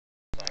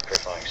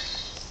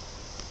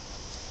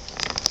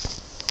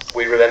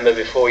we remember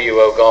before you,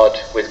 O God,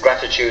 with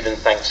gratitude and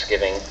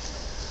thanksgiving,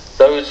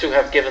 those who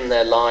have given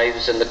their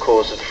lives in the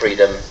cause of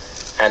freedom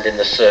and in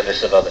the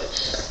service of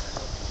others.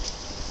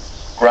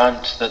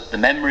 Grant that the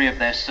memory of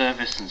their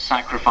service and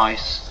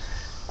sacrifice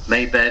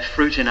may bear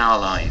fruit in our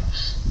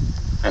lives,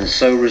 and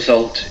so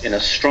result in a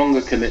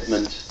stronger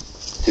commitment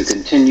to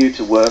continue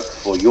to work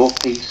for your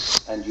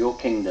peace and your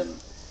kingdom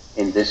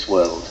in this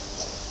world.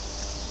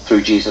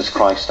 Through Jesus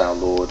Christ our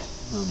Lord.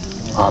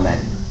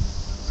 Amen.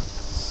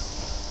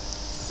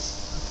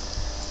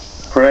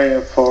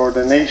 Prayer for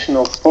the nation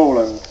of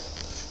Poland.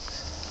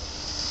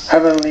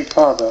 Heavenly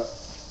Father,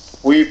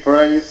 we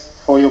pray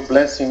for your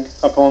blessing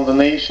upon the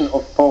nation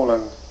of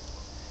Poland,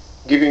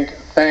 giving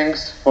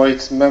thanks for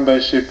its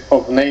membership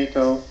of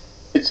NATO,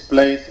 its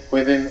place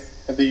within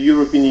the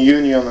European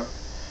Union,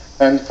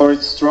 and for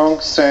its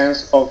strong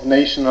sense of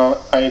national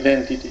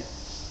identity.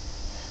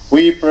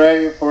 We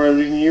pray for a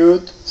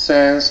renewed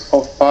sense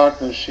of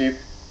partnership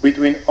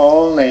between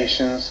all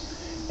nations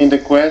in the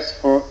quest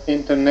for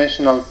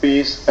international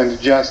peace and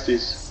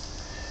justice,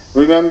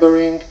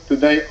 remembering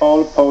today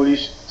all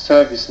Polish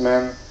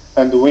servicemen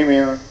and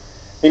women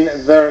in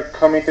their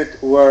committed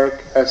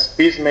work as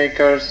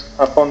peacemakers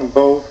upon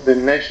both the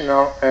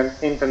national and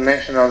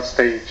international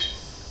stage.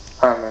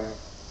 Amen.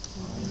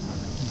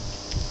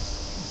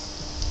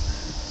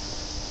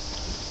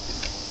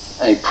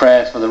 A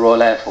prayer for the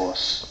Royal Air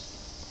Force.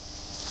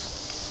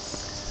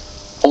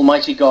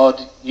 Almighty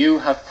God, you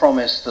have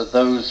promised that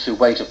those who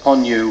wait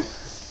upon you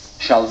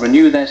shall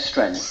renew their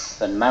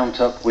strength and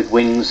mount up with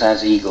wings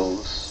as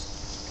eagles.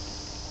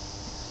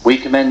 We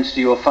commend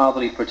to your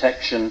fatherly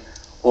protection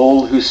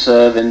all who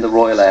serve in the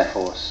Royal Air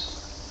Force.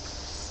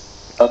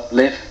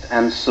 Uplift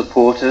and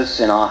support us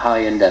in our high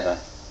endeavour,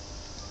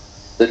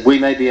 that we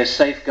may be a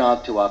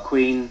safeguard to our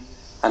Queen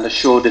and a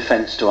sure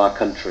defence to our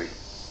country.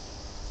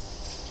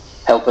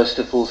 Help us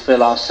to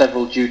fulfil our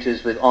several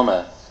duties with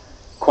honour,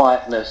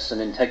 quietness and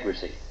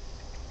integrity,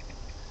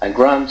 and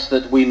grant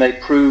that we may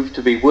prove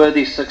to be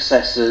worthy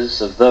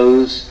successors of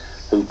those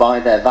who by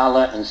their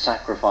valour and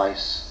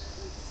sacrifice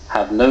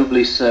have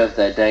nobly served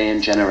their day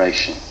and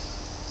generation.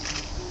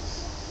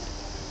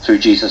 Through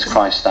Jesus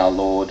Christ our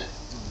Lord.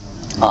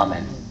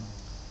 Amen.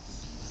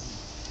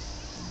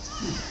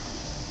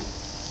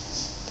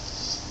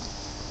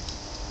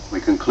 We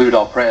conclude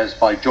our prayers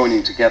by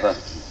joining together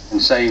in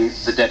saying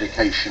the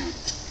dedication.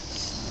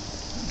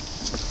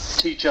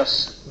 Teach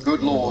us,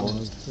 good Lord,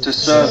 to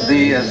serve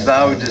thee as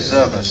thou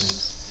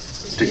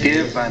deservest, to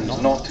give and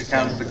not to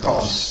count the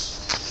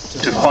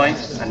cost, to fight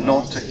and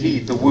not to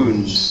heed the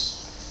wounds,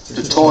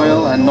 to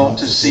toil and not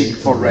to seek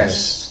for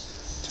rest,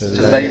 to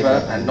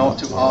labour and not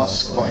to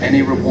ask for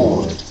any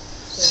reward,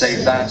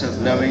 save that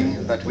of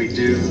knowing that we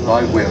do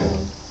thy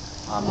will.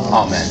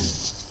 Amen.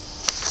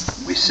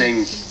 We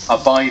sing,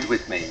 Abide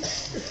with me.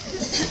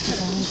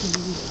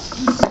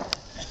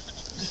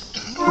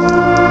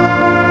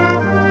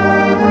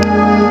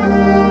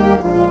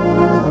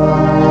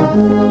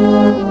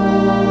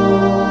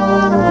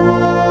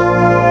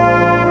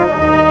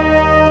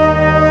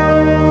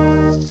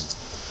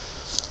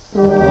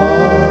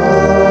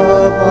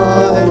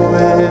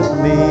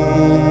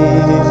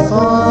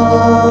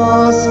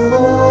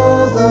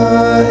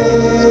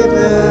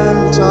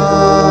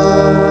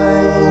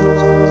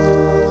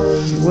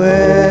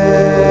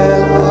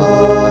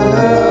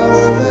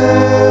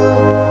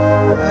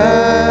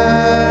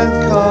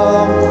 Come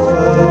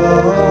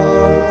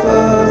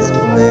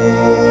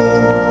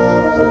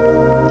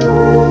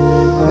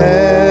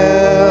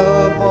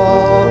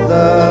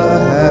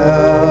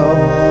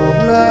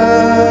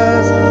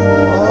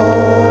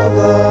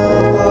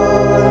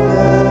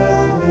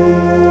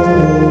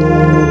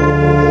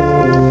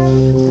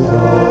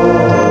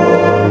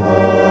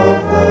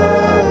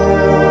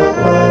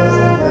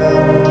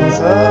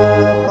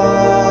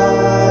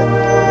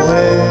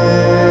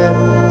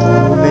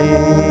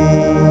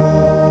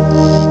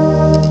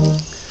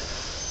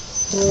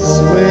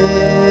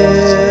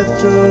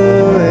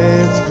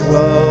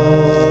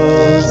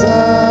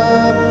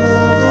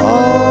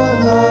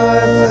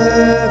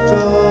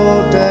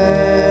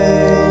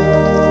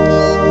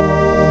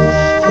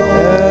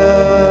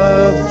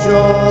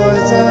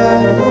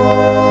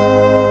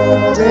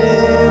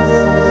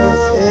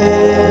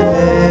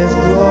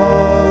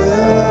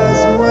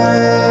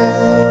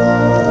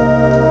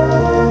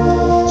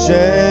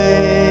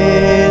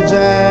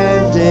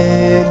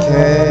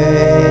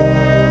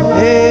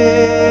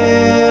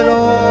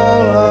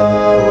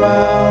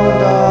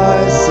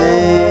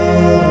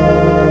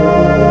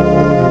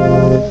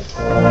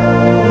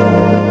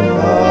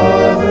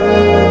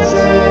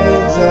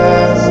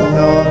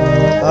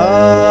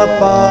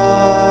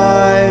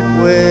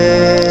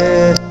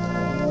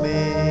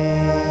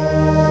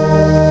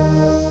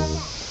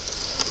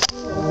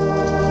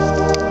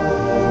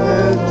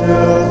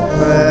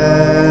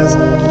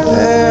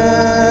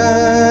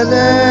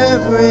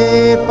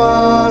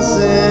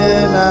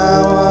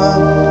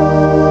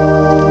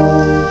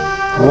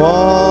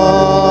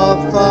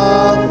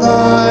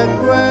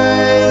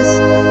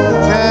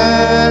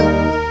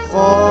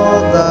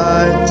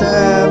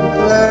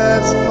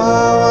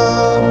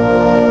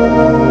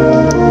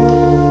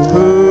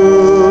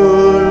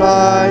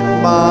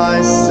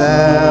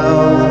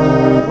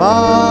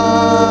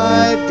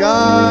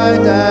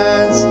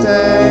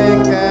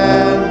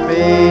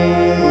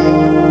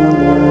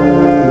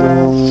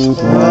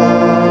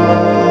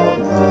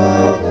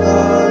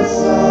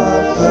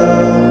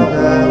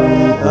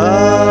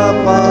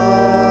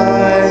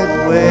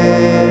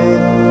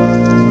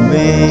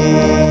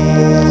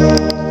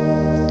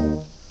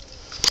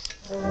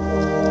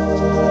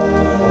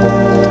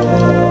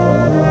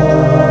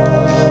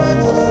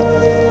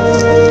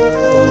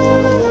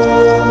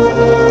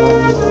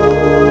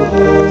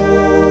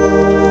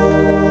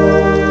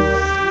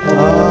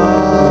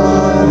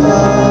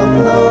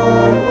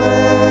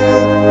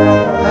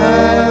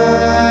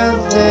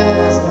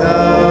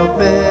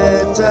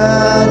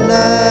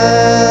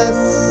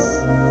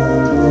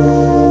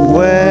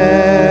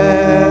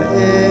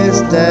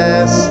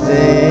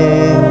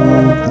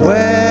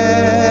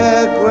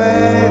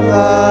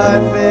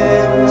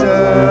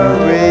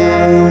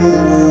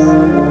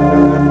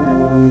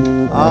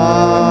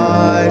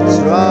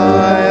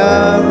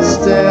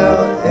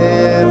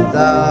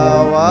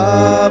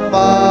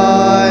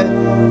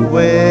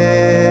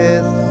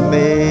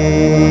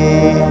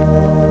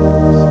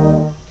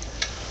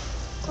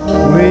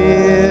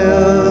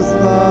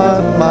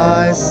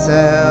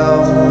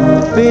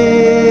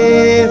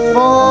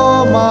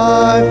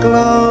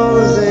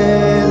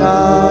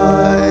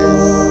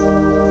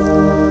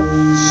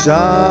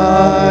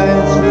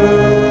Shine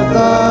through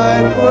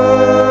thy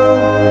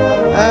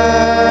word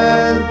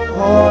and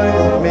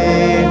point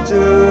me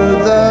to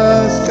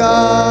the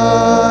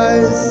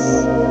skies.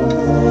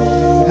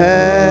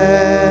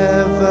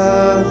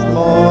 Heaven's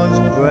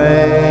most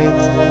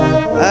great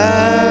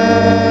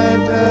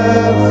and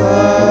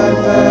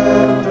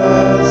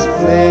ever-wondrous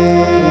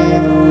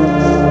flame.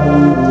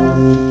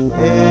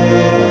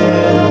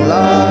 In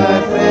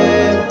life,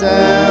 in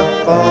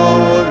death,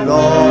 O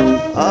Lord,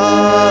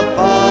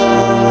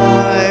 abide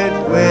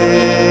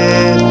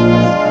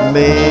with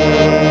me.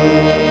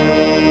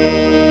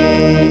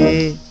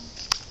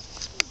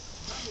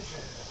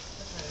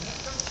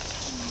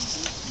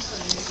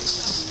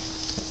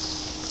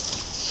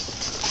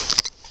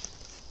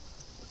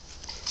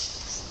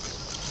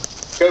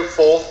 Go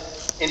forth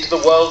into the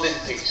world in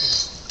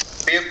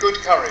peace. Be of good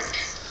courage.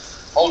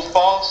 Hold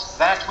fast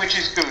that which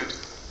is good.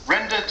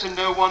 Render to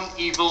no one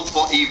evil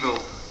for evil.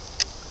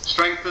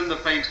 Strengthen the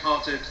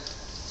faint-hearted.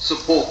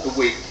 Support the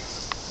weak.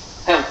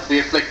 Help the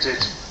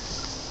afflicted.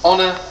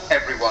 Honor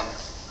everyone.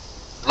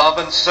 Love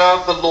and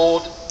serve the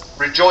Lord,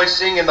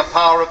 rejoicing in the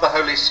power of the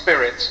Holy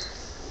Spirit.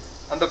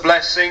 And the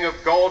blessing of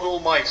God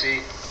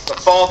Almighty, the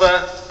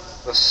Father,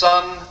 the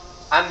Son,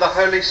 and the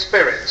Holy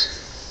Spirit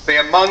be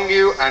among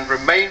you and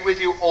remain with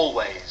you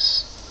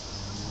always.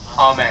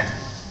 Amen.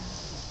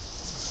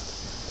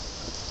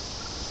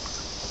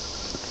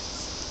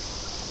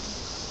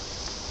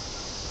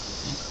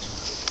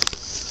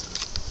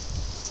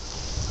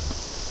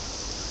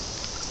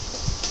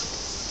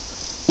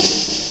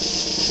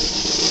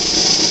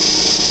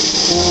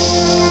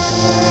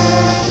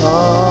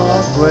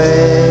 Our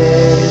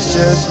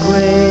gracious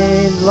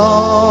Queen,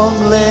 long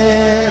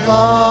live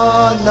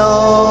our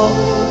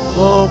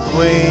noble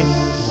Queen.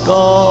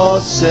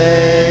 God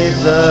save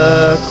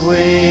the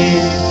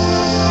Queen.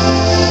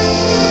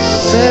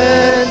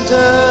 Send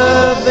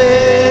her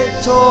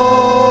victorious,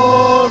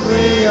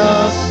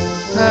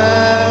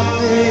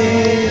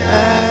 happy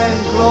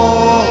and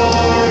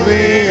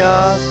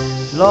glorious,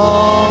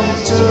 long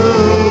to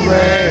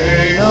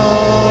reign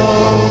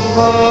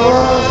over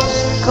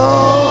us.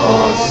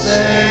 God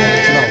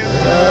save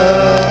the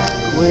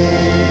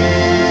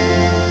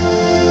Queen.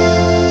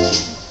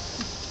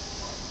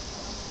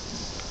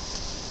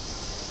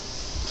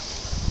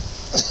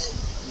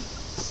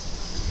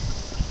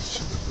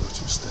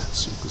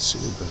 So you could see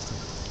it better.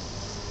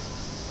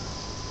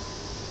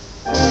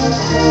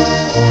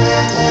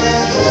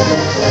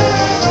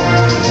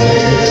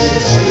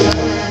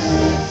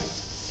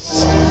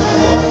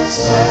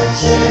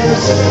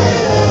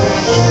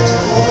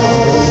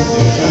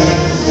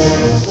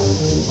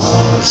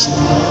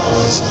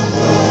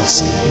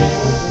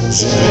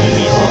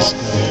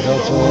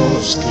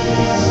 Polski.